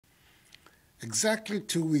Exactly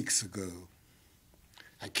 2 weeks ago,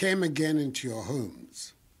 I came again into your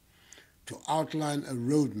homes to outline a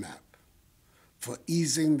roadmap for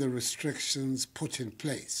easing the restrictions put in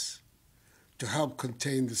place to help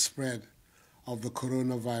contain the spread of the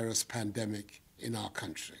coronavirus pandemic in our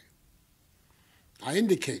country. I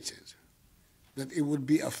indicated that it would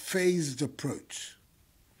be a phased approach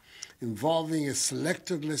involving a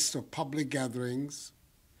selected list of public gatherings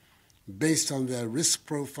based on their risk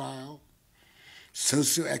profile,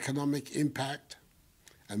 socioeconomic impact,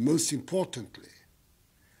 and most importantly,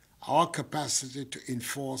 our capacity to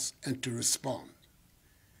enforce and to respond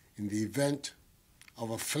in the event of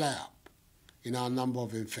a flare-up in our number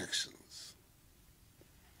of infections.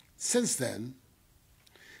 Since then,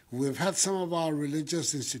 we have had some of our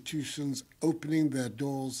religious institutions opening their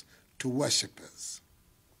doors to worshippers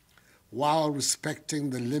while respecting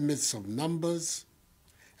the limits of numbers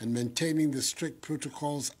and maintaining the strict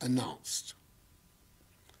protocols announced.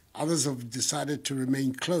 Others have decided to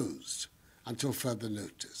remain closed until further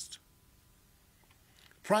notice.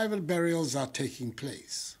 Private burials are taking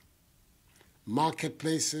place.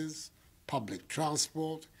 Marketplaces, public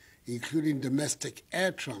transport, including domestic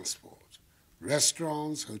air transport,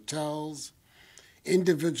 restaurants, hotels,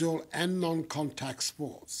 individual and non-contact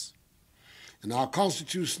sports, and our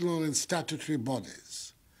constitutional and statutory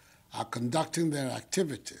bodies are conducting their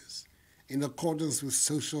activities in accordance with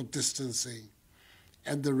social distancing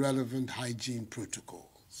and the relevant hygiene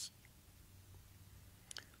protocols.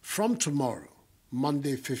 From tomorrow,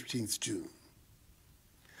 Monday, 15th June,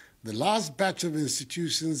 the last batch of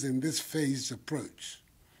institutions in this phased approach,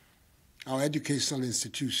 our educational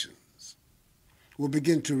institutions, will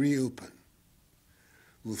begin to reopen,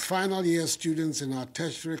 with final year students in our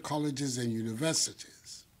tertiary colleges and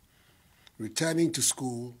universities returning to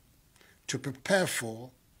school to prepare for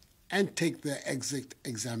and take their exit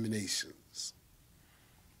examinations.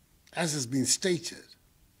 As has been stated,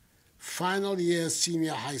 final year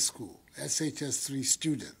senior high school SHS3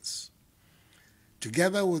 students,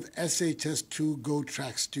 together with SHS2 Go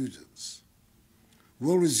Track students,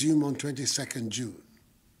 will resume on 22nd June,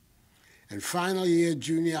 and final year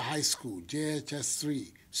junior high school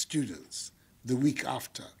JHS3 students the week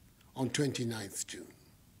after on 29th June.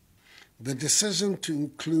 The decision to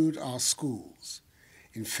include our schools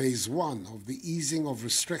in phase 1 of the easing of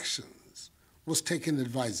restrictions was taken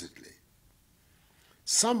advisedly.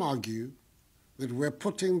 Some argue that we're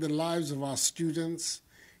putting the lives of our students,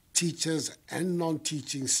 teachers, and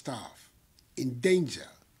non-teaching staff in danger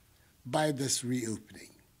by this reopening,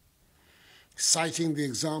 citing the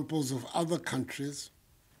examples of other countries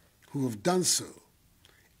who have done so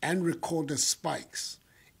and recorded spikes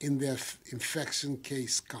in their infection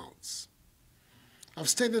case counts. I've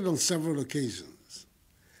stated on several occasions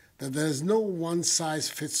that there is no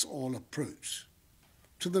one-size-fits-all approach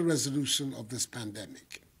to the resolution of this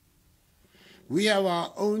pandemic. We have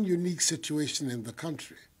our own unique situation in the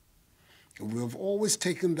country, and we have always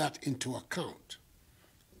taken that into account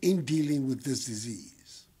in dealing with this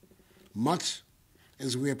disease, much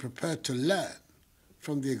as we are prepared to learn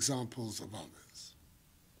from the examples of others.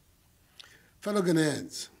 Fellow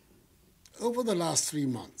Ghanaians, over the last 3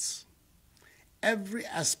 months, every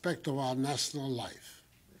aspect of our national life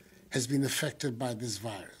has been affected by this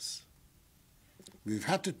virus. We've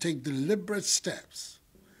had to take deliberate steps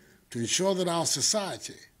to ensure that our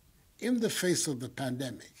society, in the face of the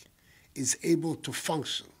pandemic, is able to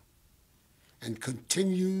function and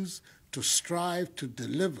continues to strive to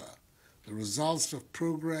deliver the results of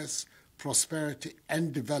progress, prosperity,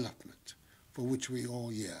 and development for which we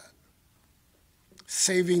all yearn.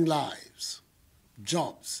 Saving lives,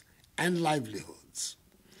 jobs, and livelihoods,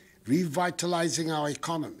 revitalizing our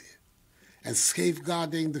economy, and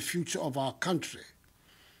safeguarding the future of our country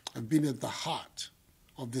have been at the heart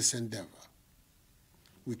of this endeavor.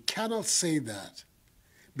 We cannot say that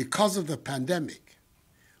because of the pandemic,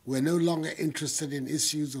 we're no longer interested in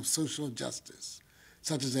issues of social justice,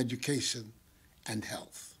 such as education and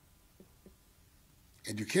health.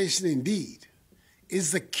 Education, indeed,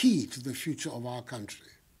 is the key to the future of our country.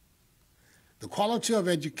 The quality of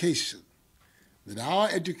education that our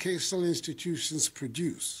educational institutions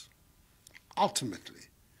produce ultimately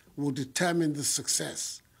will determine the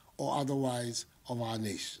success or otherwise of our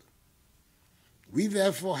nation. We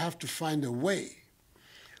therefore have to find a way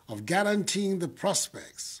of guaranteeing the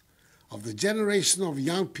prospects of the generation of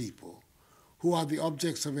young people who are the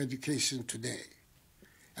objects of education today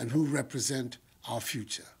and who represent our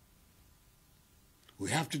future.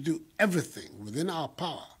 We have to do everything within our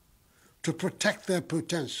power to protect their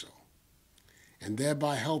potential and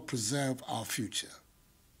thereby help preserve our future.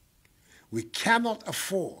 We cannot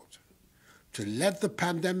afford to let the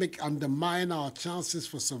pandemic undermine our chances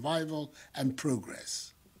for survival and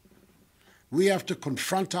progress. We have to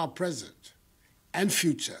confront our present and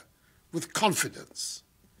future with confidence,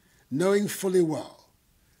 knowing fully well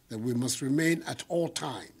that we must remain at all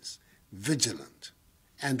times vigilant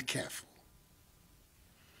and careful.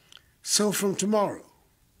 So from tomorrow,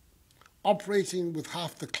 operating with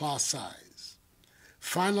half the class size,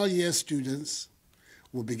 final year students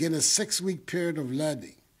will begin a 6-week period of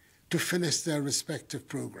learning to finish their respective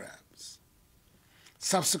programs.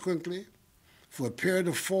 Subsequently, for a period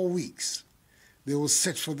of 4 weeks, they will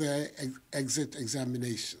sit for their exit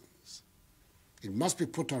examinations. It must be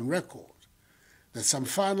put on record that some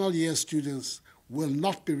final year students will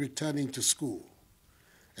not be returning to school,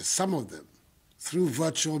 as some of them, through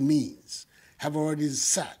virtual means, have already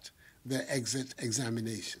sat their exit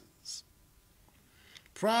examinations.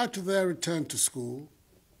 Prior to their return to school,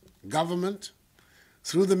 government,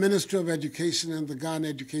 through the Ministry of Education and the Ghana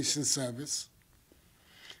Education Service,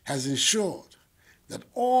 has ensured that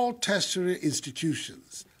all tertiary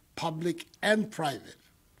institutions, public and private,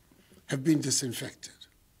 have been disinfected.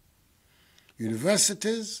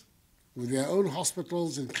 Universities, with their own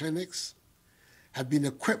hospitals and clinics, have been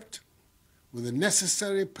equipped with the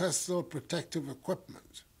necessary personal protective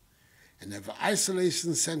equipment and have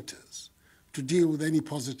isolation centers to deal with any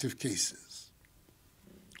positive cases.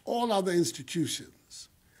 All other institutions,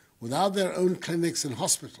 without their own clinics and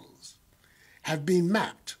hospitals, have been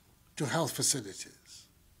mapped to health facilities.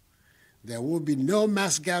 There will be no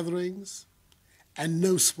mass gatherings and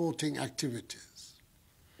no sporting activities.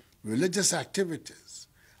 Religious activities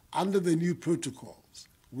under the new protocols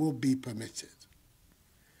will be permitted.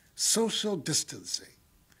 Social distancing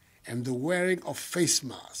and the wearing of face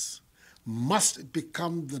masks must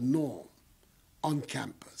become the norm on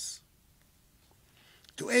campus.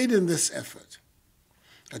 To aid in this effort,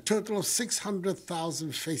 a total of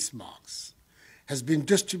 600,000 face masks has been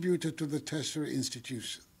distributed to the tertiary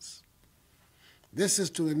institutions. This is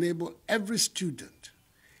to enable every student,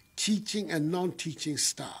 teaching and non-teaching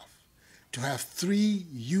staff, to have 3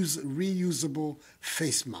 reusable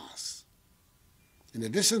face masks. In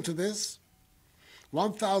addition to this,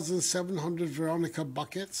 1,700 Veronica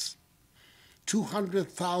buckets,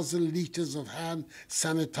 200,000 liters of hand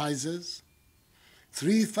sanitizers,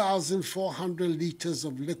 3,400 liters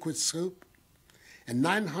of liquid soap, and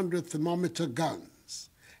 900 thermometer guns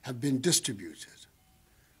have been distributed,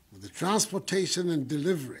 with the transportation and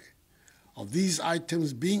delivery of these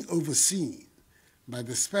items being overseen by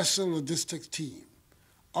the Special Logistics Team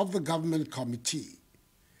of the Government Committee,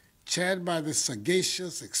 chaired by the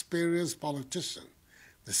sagacious, experienced politician,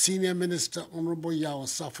 the Senior Minister, Honorable Yao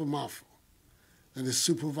Asafo-Maafo, that is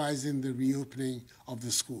supervising the reopening of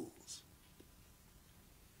the schools.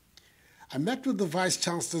 I met with the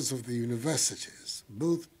vice-chancellors of the universities,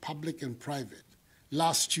 both public and private,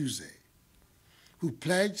 last Tuesday, who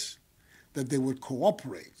pledged that they would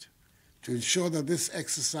cooperate to ensure that this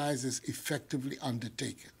exercise is effectively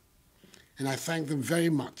undertaken. And I thank them very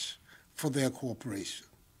much for their cooperation.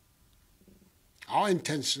 Our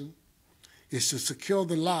intention is to secure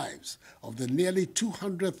the lives of the nearly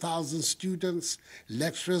 200,000 students,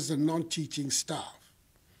 lecturers, and non-teaching staff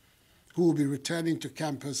who will be returning to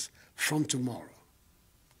campus from tomorrow.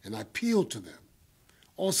 And I appeal to them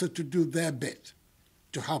also to do their bit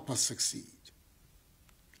to help us succeed.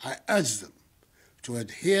 I urge them to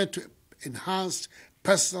adhere to enhanced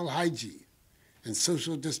personal hygiene and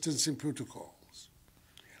social distancing protocols,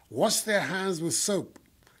 wash their hands with soap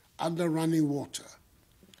under running water,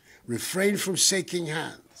 refrain from shaking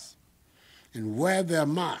hands, and wear their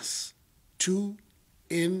masks to,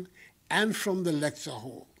 in, and from the lecture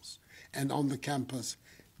halls and on the campus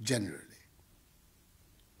generally.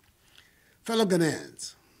 Fellow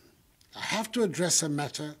Ghanaians, I have to address a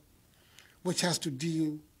matter which has to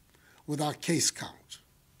deal with our case count,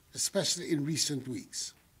 especially in recent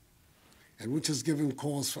weeks, and which has given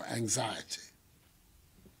cause for anxiety.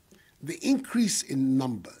 The increase in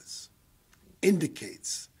numbers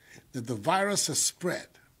indicates that the virus has spread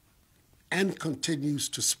and continues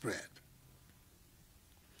to spread.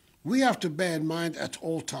 We have to bear in mind at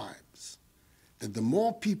all times that the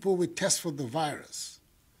more people we test for the virus,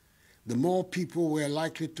 the more people we are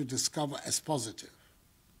likely to discover as positive,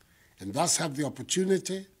 and thus have the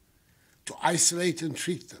opportunity to isolate and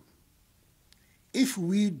treat them. If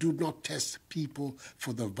we do not test people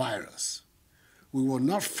for the virus, we will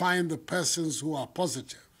not find the persons who are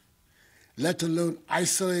positive, let alone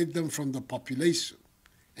isolate them from the population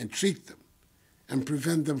and treat them and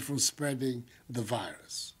prevent them from spreading the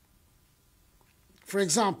virus. For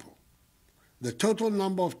example, the total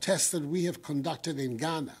number of tests that we have conducted in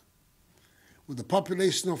Ghana with a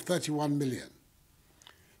population of 31 million,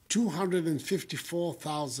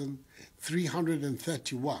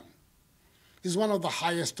 254,331 is one of the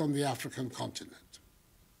highest on the African continent.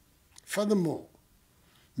 Furthermore,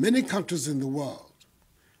 many countries in the world,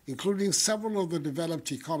 including several of the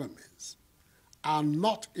developed economies, are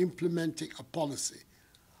not implementing a policy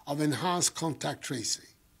of enhanced contact tracing,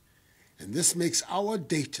 and this makes our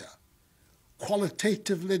data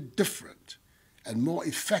qualitatively different and more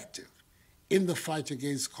effective in the fight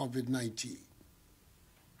against COVID-19.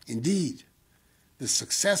 Indeed, the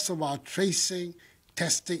success of our tracing,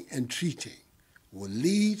 testing, and treating will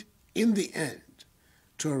lead, in the end,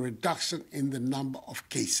 to a reduction in the number of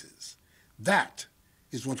cases. That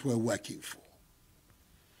is what we're working for.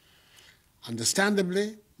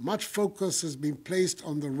 Understandably, much focus has been placed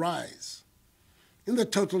on the rise in the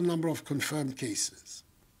total number of confirmed cases.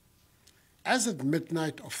 As at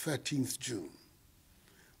midnight of 13th June,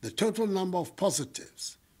 the total number of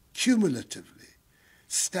positives, cumulatively,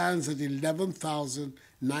 stands at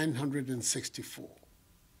 11,964.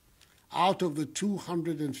 Out of the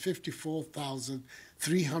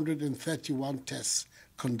 254,331 tests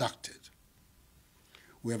conducted,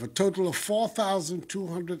 we have a total of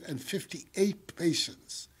 4,258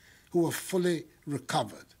 patients who are fully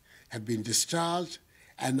recovered, have been discharged,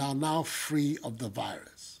 and are now free of the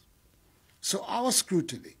virus. So our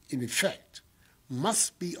scrutiny, in effect,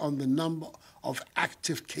 must be on the number of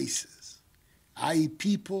active cases, i.e.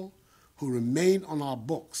 people who remain on our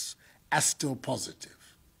books as still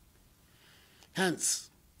positive. Hence,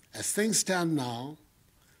 as things stand now,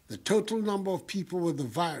 the total number of people with the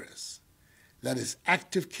virus, that is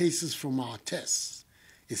active cases from our tests,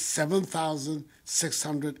 is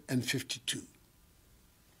 7,652.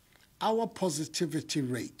 Our positivity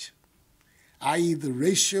rate, i.e. the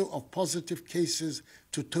ratio of positive cases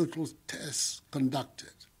to total tests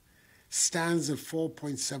conducted, stands at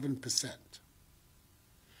 4.7%.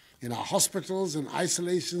 In our hospitals and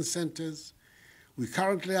isolation centers, we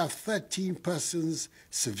currently have 13 persons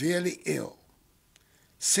severely ill,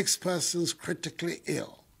 6 persons critically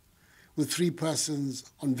ill, with 3 persons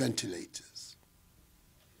on ventilators.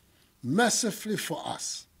 Mercifully for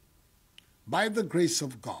us, by the grace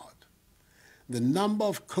of God, the number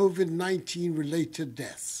of COVID-19 related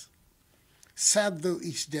deaths, sad though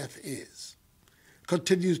each death is,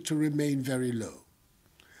 continues to remain very low,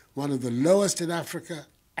 one of the lowest in Africa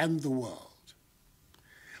and the world.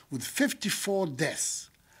 With 54 deaths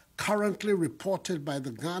currently reported by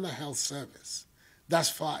the Ghana Health Service thus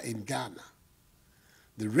far in Ghana,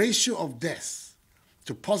 the ratio of deaths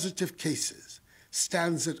to positive cases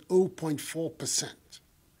stands at 0.4%,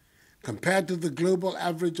 compared to the global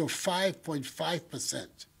average of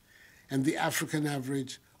 5.5% and the African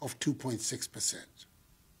average of 2.6%.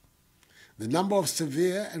 The number of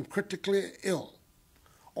severe and critically ill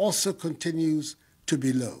also continues to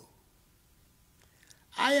be low.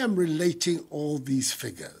 I am relating all these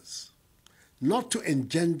figures not to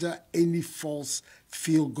engender any false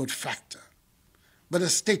feel-good factor, but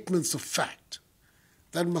as statements of fact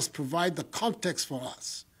that must provide the context for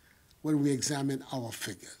us when we examine our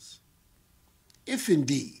figures. If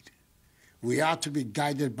indeed we are to be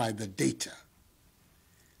guided by the data,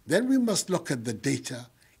 then we must look at the data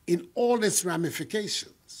in all its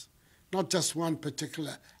ramifications, not just one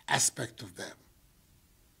particular aspect of them.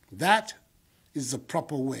 That is the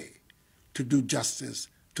proper way to do justice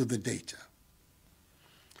to the data.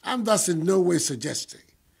 I'm thus in no way suggesting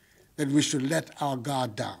that we should let our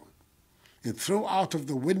guard down and throw out of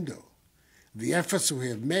the window the efforts we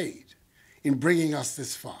have made in bringing us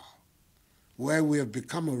this far, where we have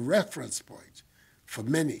become a reference point for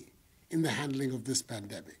many in the handling of this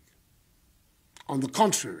pandemic. On the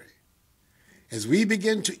contrary, as we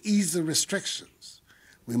begin to ease the restrictions,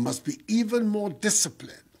 we must be even more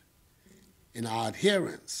disciplined in our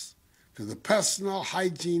adherence to the personal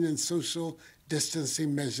hygiene and social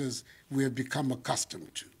distancing measures we have become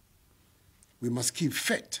accustomed to. We must keep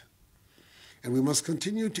fit, and we must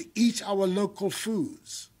continue to eat our local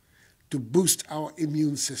foods to boost our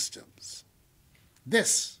immune systems.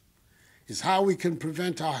 This is how we can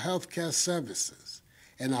prevent our healthcare services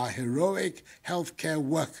and our heroic healthcare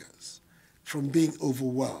workers from being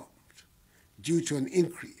overwhelmed due to an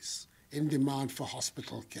increase in demand for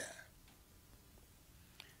hospital care.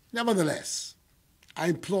 Nevertheless, I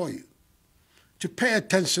implore you to pay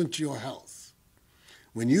attention to your health.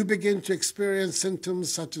 When you begin to experience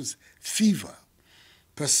symptoms such as fever,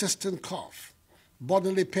 persistent cough,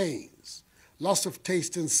 bodily pains, loss of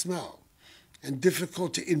taste and smell, and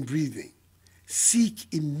difficulty in breathing,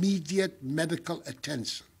 seek immediate medical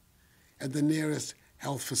attention at the nearest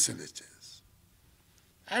health facilities.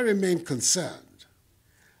 I remain concerned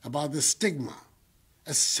about the stigma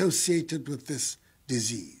associated with this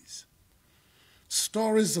disease.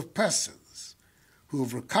 Stories of persons who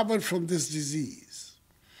have recovered from this disease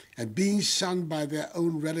and being shunned by their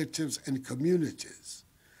own relatives and communities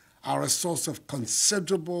are a source of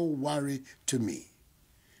considerable worry to me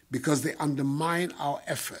because they undermine our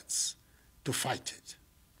efforts to fight it.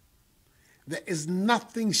 There is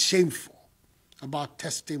nothing shameful about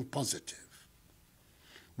testing positive.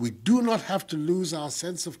 We do not have to lose our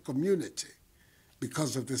sense of community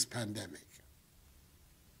because of this pandemic.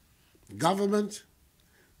 Government,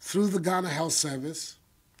 through the Ghana Health Service,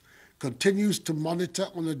 continues to monitor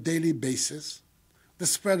on a daily basis the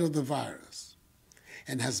spread of the virus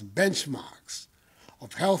and has benchmarks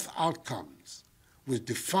of health outcomes which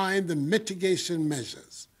define the mitigation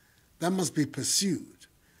measures that must be pursued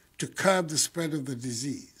to curb the spread of the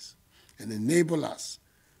disease and enable us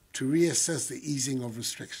to reassess the easing of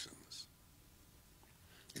restrictions.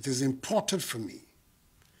 It is important for me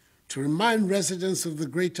to remind residents of the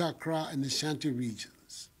Greater Accra and Ashanti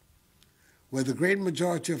regions, where the great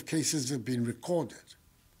majority of cases have been recorded,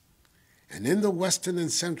 and in the western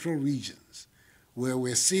and central regions, where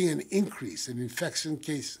we're seeing an increase in infection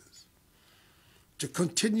cases, to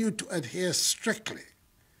continue to adhere strictly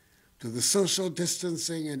to the social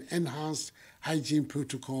distancing and enhanced hygiene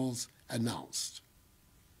protocols announced.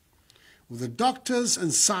 With the doctors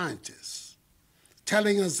and scientists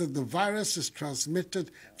telling us that the virus is transmitted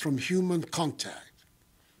from human contact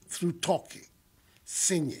through talking,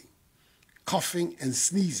 singing, coughing, and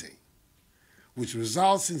sneezing, which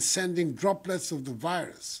results in sending droplets of the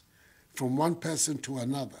virus from one person to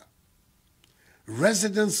another.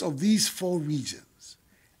 Residents of these 4 regions,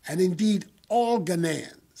 and indeed all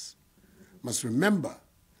Ghanaians, must remember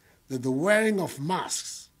that the wearing of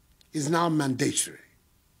masks is now mandatory.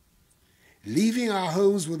 Leaving our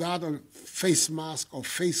homes without a face mask or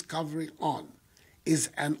face covering on is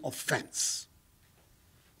an offense.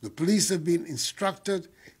 The police have been instructed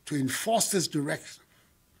to enforce this directive,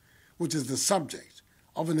 which is the subject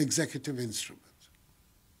of an executive instrument.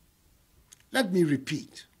 Let me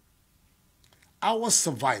repeat, our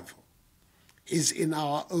survival is in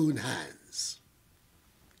our own hands.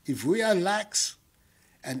 If we are lax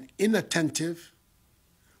and inattentive,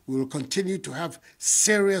 we will continue to have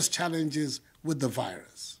serious challenges with the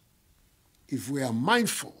virus. If we are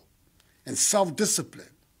mindful and self-disciplined,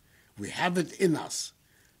 we have it in us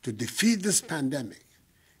to defeat this pandemic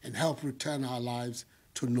and help return our lives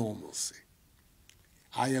to normalcy.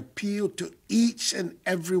 I appeal to each and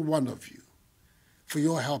every one of you for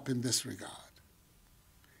your help in this regard.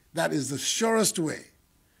 That is the surest way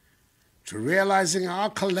to realizing our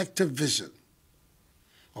collective vision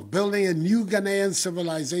of building a new Ghanaian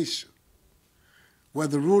civilization where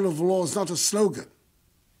the rule of law is not a slogan,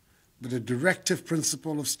 but a directive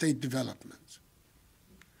principle of state development,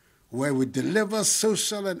 where we deliver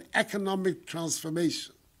social and economic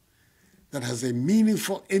transformation that has a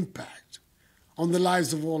meaningful impact on the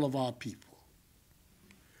lives of all of our people,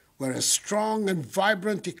 where a strong and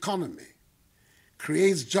vibrant economy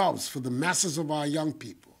creates jobs for the masses of our young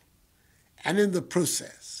people, and in the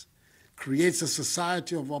process, creates a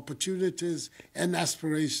society of opportunities and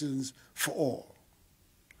aspirations for all,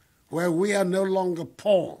 where we are no longer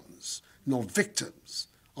pawns nor victims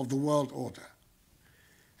of the world order,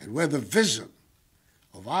 and where the vision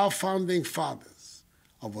of our founding fathers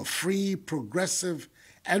of a free, progressive,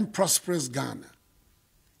 and prosperous Ghana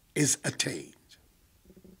is attained.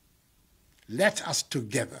 Let us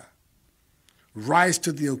together rise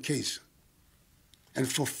to the occasion and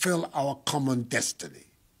fulfill our common destiny.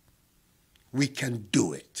 We can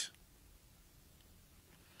do it.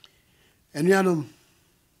 Enuanom,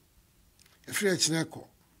 efiri echineko,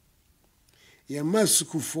 ye ma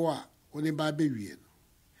sukufoɔ a woni ba bewie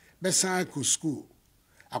no, besan ko school,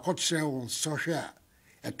 akɔkyerɛ wɔn sɔhwɛ a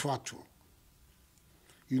ɛtoato.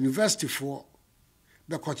 University for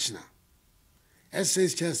bekɔkyena.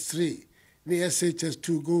 SHS 3 ne SHS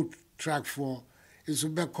 2 go track for is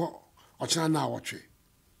beko ɔkyena na awɔtwe.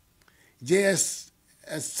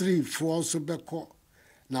 JSS3 for also beko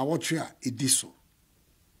na awɔtwe a edi so.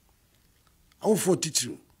 Awofo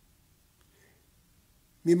titiri.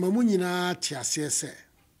 Mi mamu nyinaa te aseɛ sɛ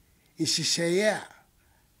nhyehyɛeɛ a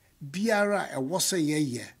biara a ɛwɔ sɛ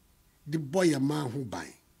yɛyɛ de bɔ yɛ man ho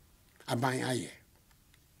ban. Aban ayɛ.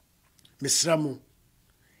 Mesrɛ mo,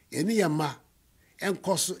 ɛne yɛ ma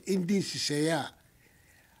ɛnkɔ so ndi nhyehyɛeɛ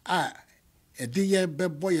a ɛde yɛ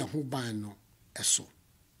bɛbɔ yɛ ho ban no ɛso.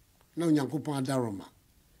 Na Onyankopɔn adaroma.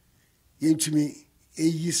 Yɛntumi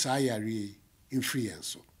ɛyi saa yare yi mfiri yɛn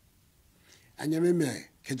so. Anyame me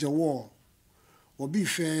kɛgye wɔ Obi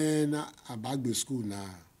fe na abagbe school na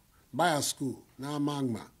Bayer school na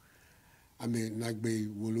Amangma. I mean nagbe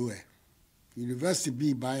wolue. University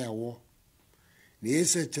B Bayer wo. The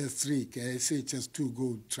SHS 3 ke SHS 2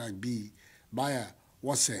 go track B Bayer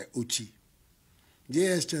was Uchi.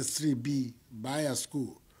 JHS 3B Bayer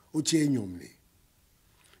school Uchi enyomne.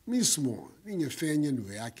 Mi small ni fe nye no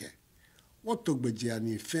yake. What to gbeje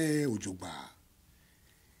ani fe ojogba.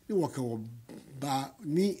 Ni waka wo ba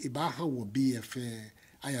ni ibaha wo bi efe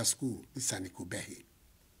aya school bisani ko behi.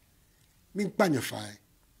 Mi kpanyefai.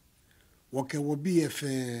 Waka wo bi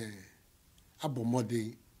efe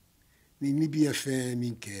abomode ni bi efe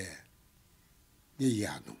ni nke ni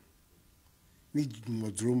yano. Ni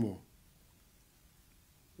modromo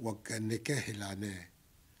waka neke helane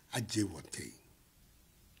aje wante.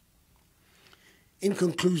 In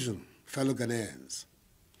conclusion, fellow Ghanaians,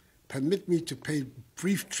 permit me to pay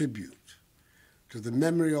brief tribute to the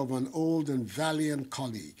memory of an old and valiant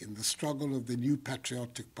colleague in the struggle of the New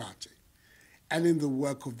Patriotic Party and in the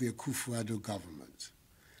work of the Akufo-Addo government,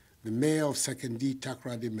 the mayor of Sekondi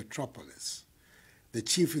Takoradi Metropolis, the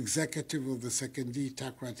chief executive of the Sekondi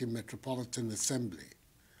Takoradi Metropolitan Assembly,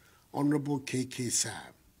 Honorable K.K.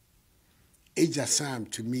 Sam, Eja Sam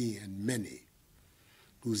to me and many,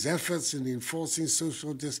 whose efforts in enforcing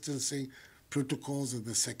social distancing protocols of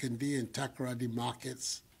the Sekondi and Takoradi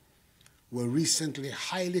markets were recently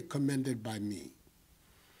highly commended by me,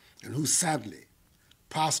 and who sadly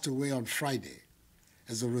passed away on Friday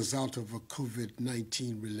as a result of a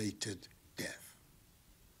COVID-19 related death.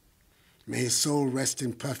 May his soul rest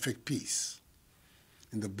in perfect peace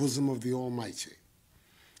in the bosom of the Almighty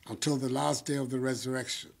until the last day of the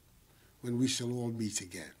resurrection, when we shall all meet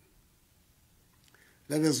again.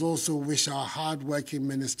 Let us also wish our hard-working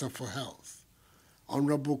Minister for Health,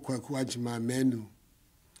 Honorable Kwaku Agyeman-Manu,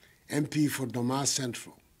 MP for Doma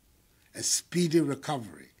Central, a speedy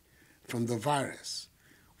recovery from the virus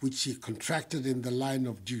which he contracted in the line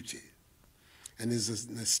of duty and is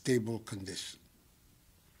in a stable condition.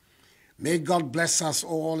 May God bless us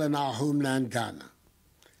all in our homeland, Ghana,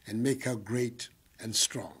 and make her great and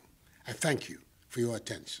strong. I thank you for your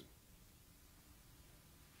attention.